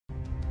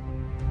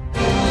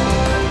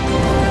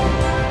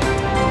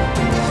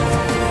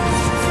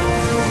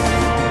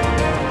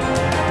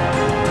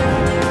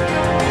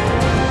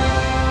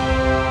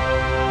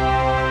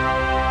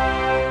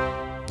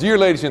Dear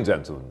ladies and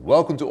gentlemen,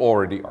 welcome to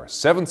already our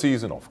 7th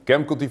season of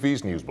ChemCon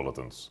TV's news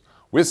bulletins.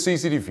 With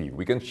CCTV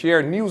we can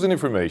share news and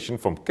information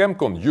from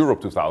ChemCon Europe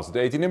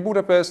 2018 in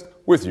Budapest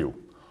with you.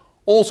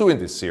 Also in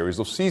this series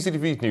of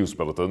CCTV news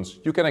bulletins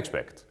you can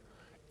expect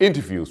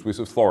interviews with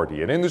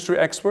authority and industry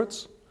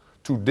experts,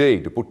 today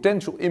the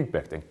potential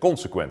impact and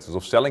consequences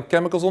of selling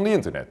chemicals on the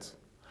internet.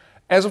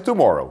 As of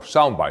tomorrow,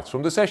 soundbites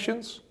from the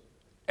sessions,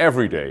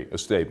 every day a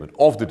statement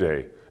of the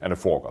day and a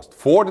forecast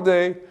for the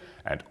day.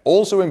 And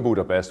also in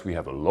Budapest we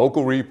have a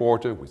local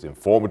reporter with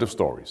informative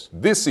stories.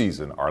 This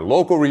season our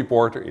local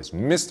reporter is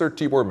Mr.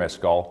 Tibor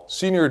Meskal,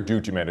 Senior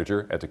Duty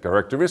Manager at the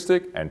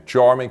characteristic and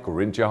charming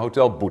Corinthia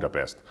Hotel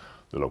Budapest,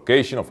 the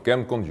location of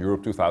ChemCon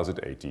Europe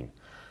 2018.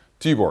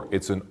 Tibor,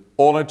 it's an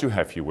honor to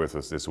have you with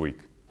us this week.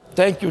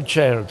 Thank you,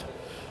 Chair.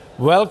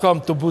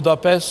 Welcome to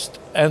Budapest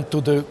and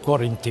to the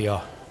Corinthia.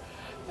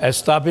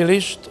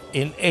 Established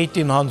in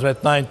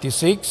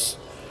 1896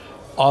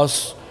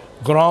 as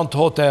Grand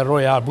Hotel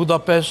Royal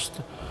Budapest,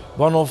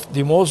 one of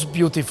the most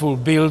beautiful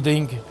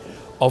buildings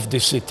of the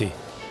city.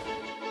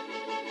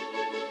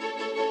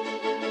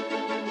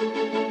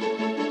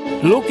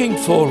 Looking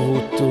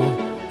forward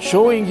to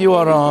showing you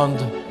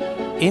around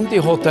in the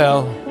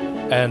hotel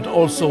and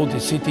also the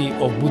city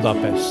of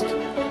Budapest.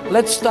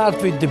 Let's start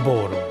with the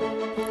ballroom.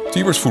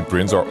 Tibor's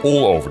footprints are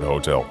all over the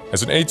hotel.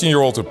 As an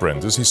 18-year-old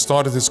apprentice, he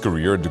started his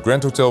career at the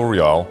Grand Hotel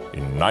Royal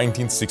in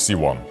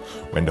 1961,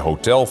 when the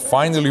hotel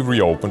finally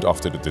reopened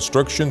after the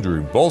destruction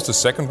during both the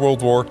Second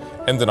World War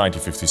and the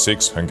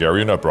 1956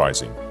 Hungarian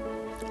uprising.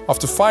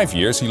 After 5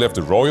 years, he left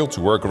the Royal to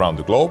work around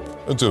the globe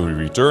until he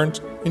returned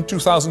in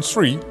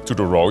 2003 to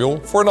the Royal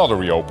for another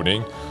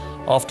reopening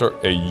after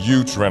a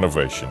huge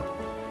renovation.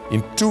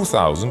 In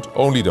 2000,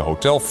 only the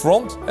hotel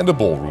front and the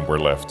ballroom were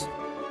left.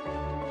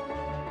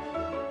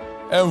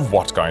 And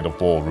what kind of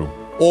ballroom?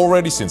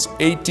 Already since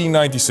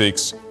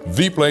 1896,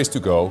 the place to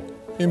go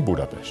in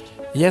Budapest.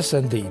 Yes,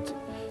 indeed.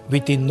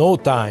 Within no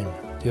time,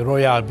 the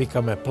Royal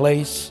became a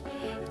place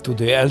to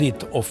the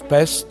elite of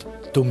Pest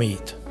to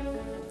meet.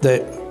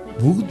 They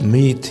would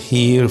meet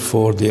here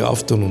for the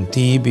afternoon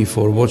tea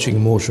before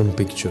watching motion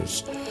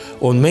pictures.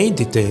 On May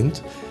the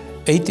 10th,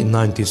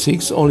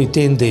 1896, only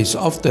 10 days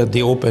after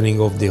the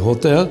opening of the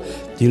hotel,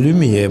 the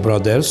Lumiere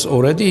brothers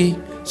already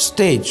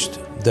staged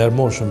their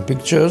motion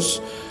pictures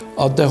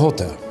at the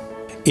hotel.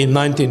 In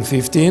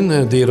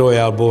 1915, the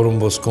Royal Ballroom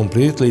was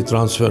completely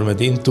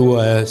transformed into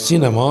a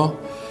cinema,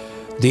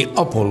 the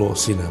Apollo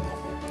Cinema,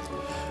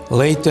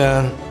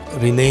 later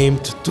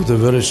renamed to the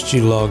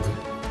Vörös-csillag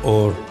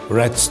or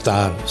Red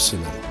Star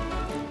Cinema.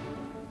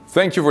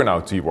 Thank you for now,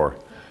 Tibor.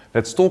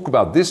 Let's talk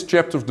about this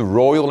chapter of the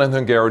Royal and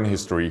Hungarian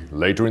history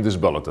later in this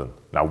bulletin.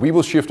 Now we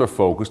will shift our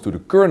focus to the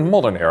current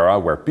modern era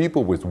where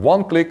people with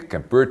one click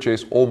can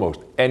purchase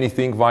almost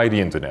anything via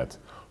the internet.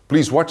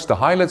 Please watch the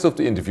highlights of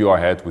the interview I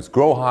had with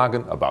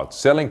Grohagen about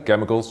selling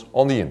chemicals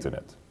on the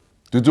internet.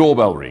 The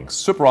doorbell rings.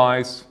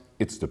 Surprise!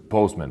 It's the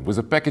postman with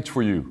a package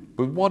for you.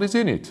 But what is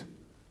in it?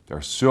 There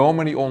are so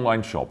many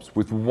online shops.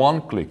 With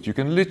one click you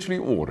can literally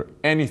order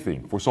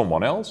anything for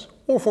someone else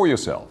or for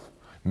yourself.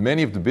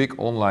 Many of the big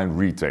online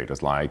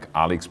retailers like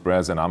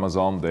AliExpress and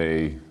Amazon,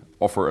 they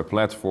offer a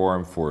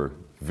platform for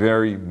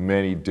very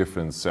many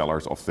different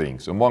sellers of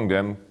things, among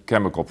them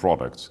chemical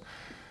products.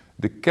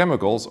 The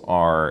chemicals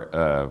are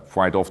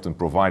quite often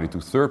provided to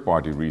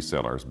third-party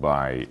resellers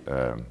by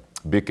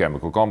big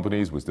chemical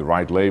companies with the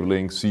right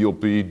labeling,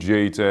 CLP,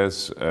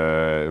 JTES,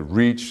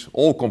 REACH,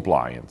 all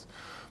compliant.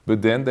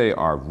 But then they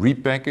are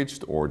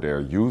repackaged or they're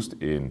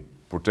used in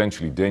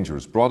potentially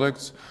dangerous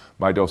products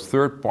by those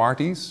third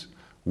parties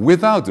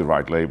without the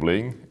right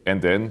labeling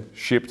and then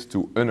shipped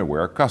to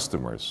unaware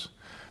customers.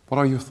 What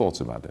are your thoughts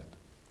about that?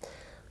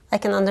 I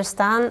can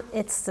understand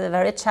it's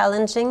very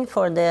challenging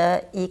for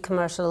the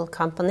e-commercial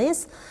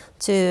companies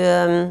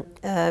with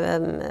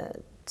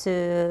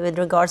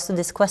regards to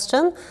this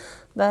question,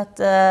 but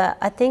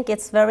I think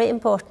it's very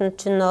important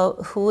to know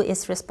who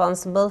is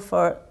responsible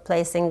for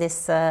placing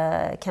this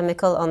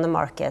chemical on the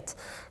market.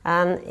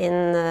 And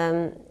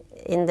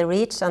in the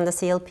REACH and the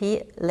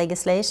CLP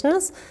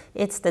legislations,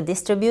 it's the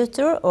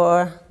distributor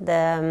or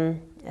the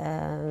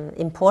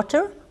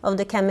importer of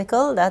the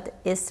chemical that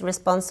is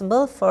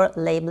responsible for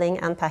labeling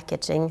and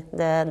packaging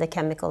the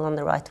chemical in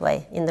the right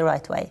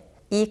way.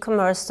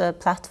 E-commerce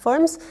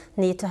platforms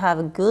need to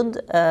have good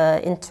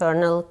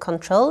internal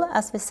control,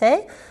 as we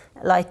say,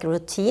 like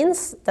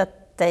routines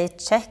that they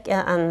check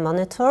and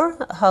monitor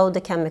how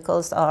the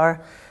chemicals are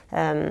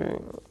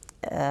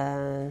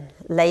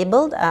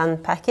labeled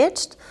and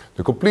packaged.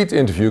 The complete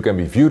interview can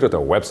be viewed at our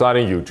website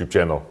and YouTube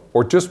channel,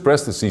 or just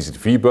press the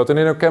CCTV button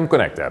in our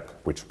ChemConnect app,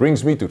 which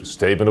brings me to the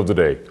statement of the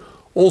day.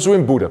 Also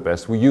in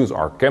Budapest we use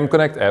our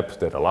ChemConnect app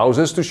that allows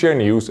us to share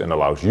news and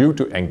allows you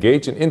to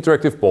engage in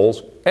interactive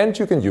polls, and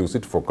you can use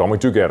it for coming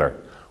together.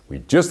 We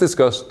just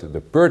discussed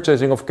the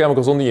purchasing of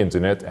chemicals on the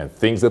internet and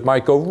things that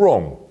might go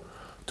wrong.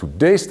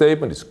 Today's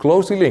statement is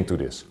closely linked to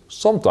this.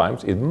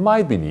 Sometimes it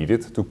might be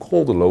needed to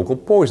call the local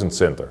poison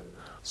center.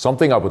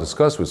 Something I will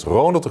discuss with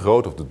Ronald de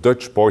Groot of the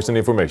Dutch Poison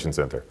Information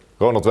Center.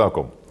 Ronald,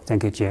 welcome.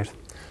 Thank you, Chair.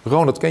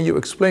 Ronald, can you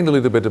explain a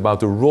little bit about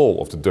the role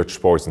of the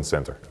Dutch Poison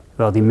Center?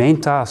 Well, the main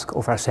task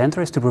of our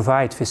center is to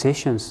provide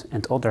physicians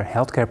and other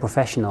healthcare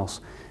professionals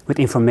with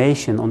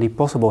information on the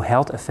possible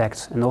health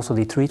effects and also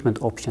the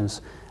treatment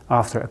options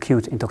after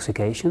acute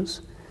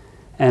intoxications.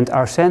 And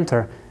our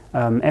center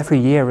every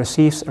year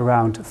receives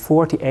around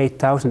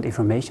 48,000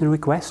 information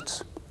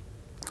requests.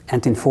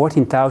 And in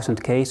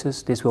 14,000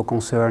 cases, this will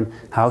concern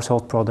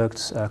household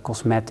products,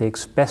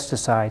 cosmetics,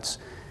 pesticides,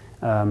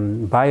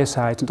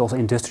 biocides, and also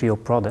industrial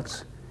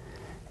products.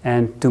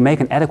 And to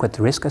make an adequate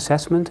risk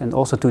assessment and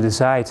also to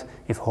decide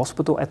if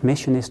hospital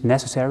admission is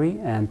necessary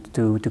and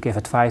to give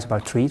advice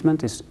about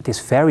treatment, it is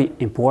very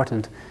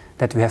important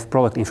that we have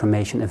product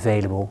information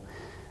available.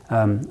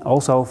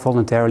 Also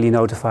voluntarily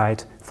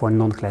notified for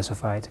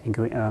non-classified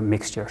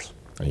mixtures.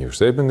 And your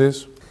statement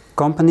is?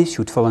 Companies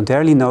should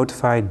voluntarily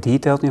notify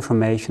detailed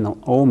information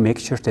on all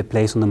mixtures they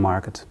place on the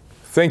market.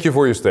 Thank you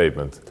for your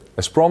statement.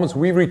 As promised,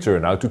 we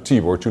return now to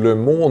Tibor to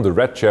learn more on the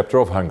red chapter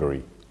of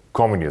Hungary,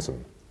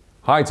 communism.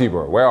 Hi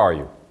Tibor, where are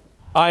you?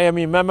 I am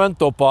in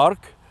Memento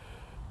Park.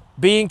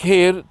 Being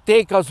here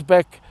takes us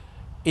back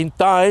in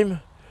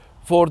time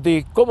for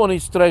the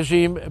communist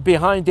regime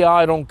behind the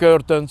Iron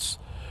Curtains,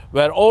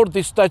 where all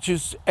the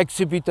statues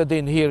exhibited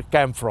in here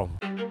came from.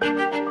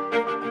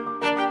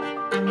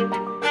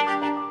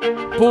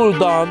 Pulled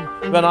down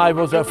when I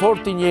was a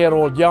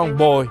 14-year-old young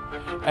boy,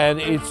 and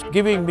it's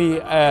giving me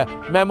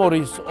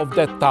memories of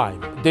that time.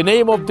 The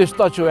name of the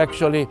statue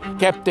actually,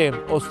 Captain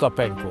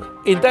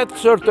Ostapenko. In that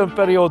certain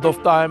period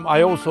of time,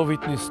 I also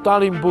witnessed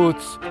Stalin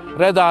boots,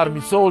 Red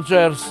Army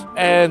soldiers,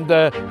 and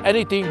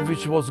anything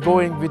which was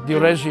going with the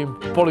regime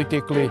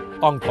politically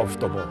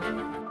uncomfortable.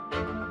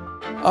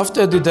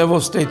 After the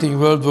devastating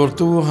World War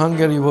II,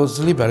 Hungary was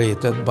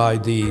liberated by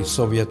the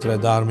Soviet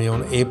Red Army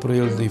on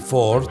April the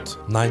 4th,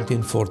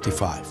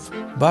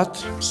 1945. But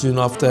soon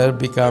after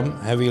became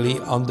heavily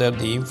under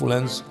the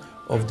influence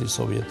of the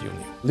Soviet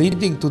Union,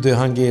 leading to the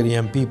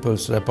Hungarian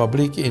People's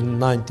Republic in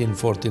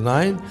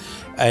 1949,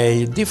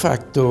 a de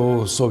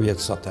facto Soviet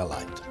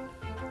satellite.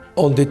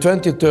 On the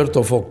 23rd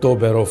of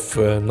October of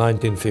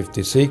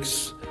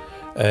 1956,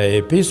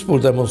 a peaceful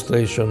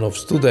demonstration of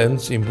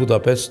students in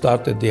Budapest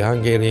started the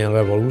Hungarian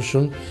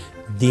Revolution,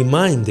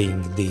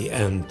 demanding the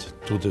end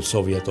to the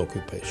Soviet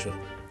occupation.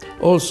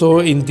 Also,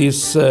 in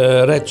this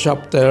red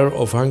chapter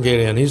of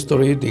Hungarian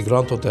history, the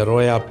Grand Hotel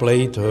Royal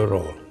played her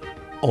role.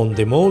 On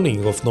the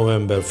morning of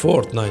November 4,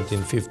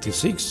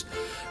 1956,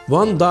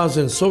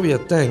 1,000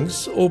 Soviet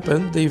tanks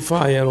opened the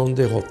fire on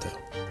the hotel.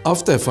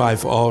 After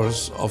 5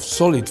 hours of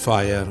solid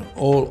fire,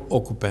 all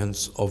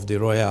occupants of the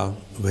Royal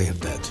were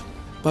dead.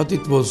 But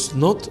it was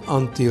not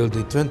until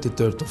the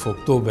 23rd of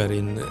October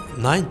in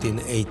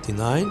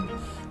 1989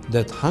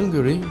 that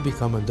Hungary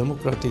became a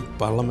democratic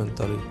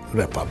parliamentary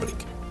republic.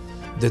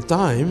 The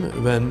time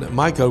when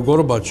Mikhail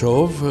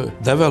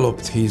Gorbachev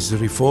developed his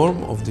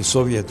reform of the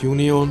Soviet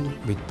Union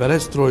with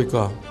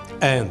perestroika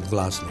and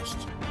glasnost.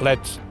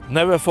 Let's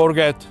never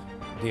forget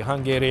the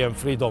Hungarian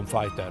freedom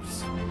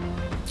fighters.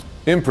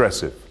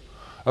 Impressive.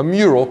 A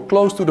mural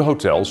close to the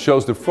hotel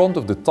shows the front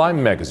of the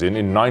Time magazine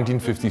in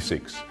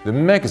 1956. The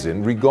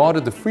magazine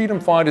regarded the freedom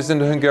fighters in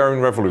the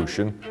Hungarian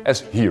Revolution as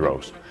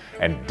heroes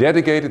and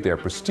dedicated their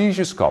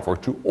prestigious cover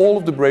to all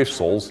of the brave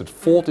souls that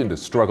fought in the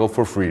struggle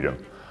for freedom.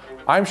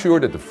 I'm sure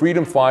that the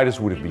freedom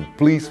fighters would have been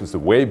pleased with the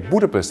way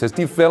Budapest has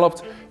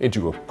developed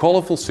into a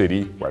colorful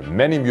city where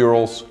many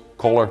murals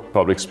color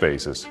public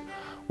spaces,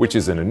 which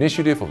is an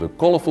initiative of the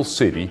Colorful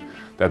City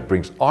that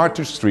brings art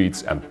to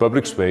streets and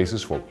public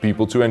spaces for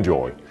people to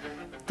enjoy.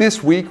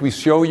 This week we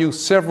show you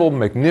several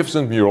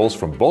magnificent murals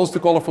from both the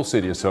Colorful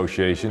City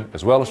Association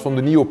as well as from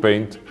the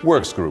Neopaint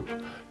Works Group.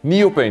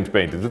 Neopaint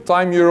painted the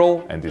Time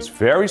mural, and this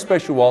very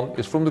special one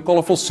is from the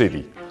Colorful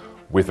City.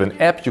 With an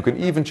app you can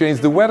even change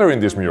the weather in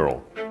this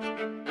mural.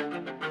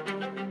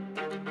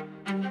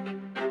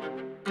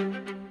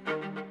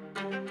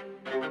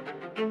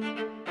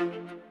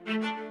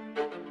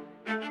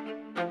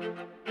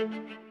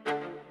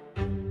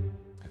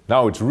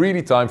 Now it's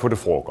really time for the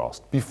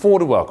forecast. Before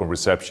the welcome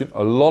reception,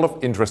 a lot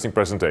of interesting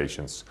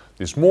presentations.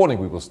 This morning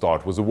we will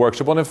start with a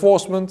workshop on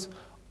enforcement.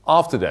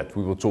 After that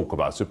we will talk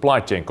about supply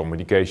chain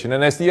communication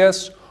and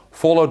SDS,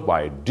 followed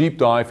by a deep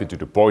dive into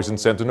the Poison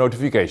Center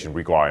notification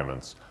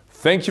requirements.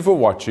 Thank you for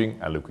watching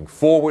and looking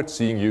forward to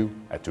seeing you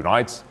at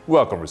tonight's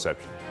welcome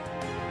reception.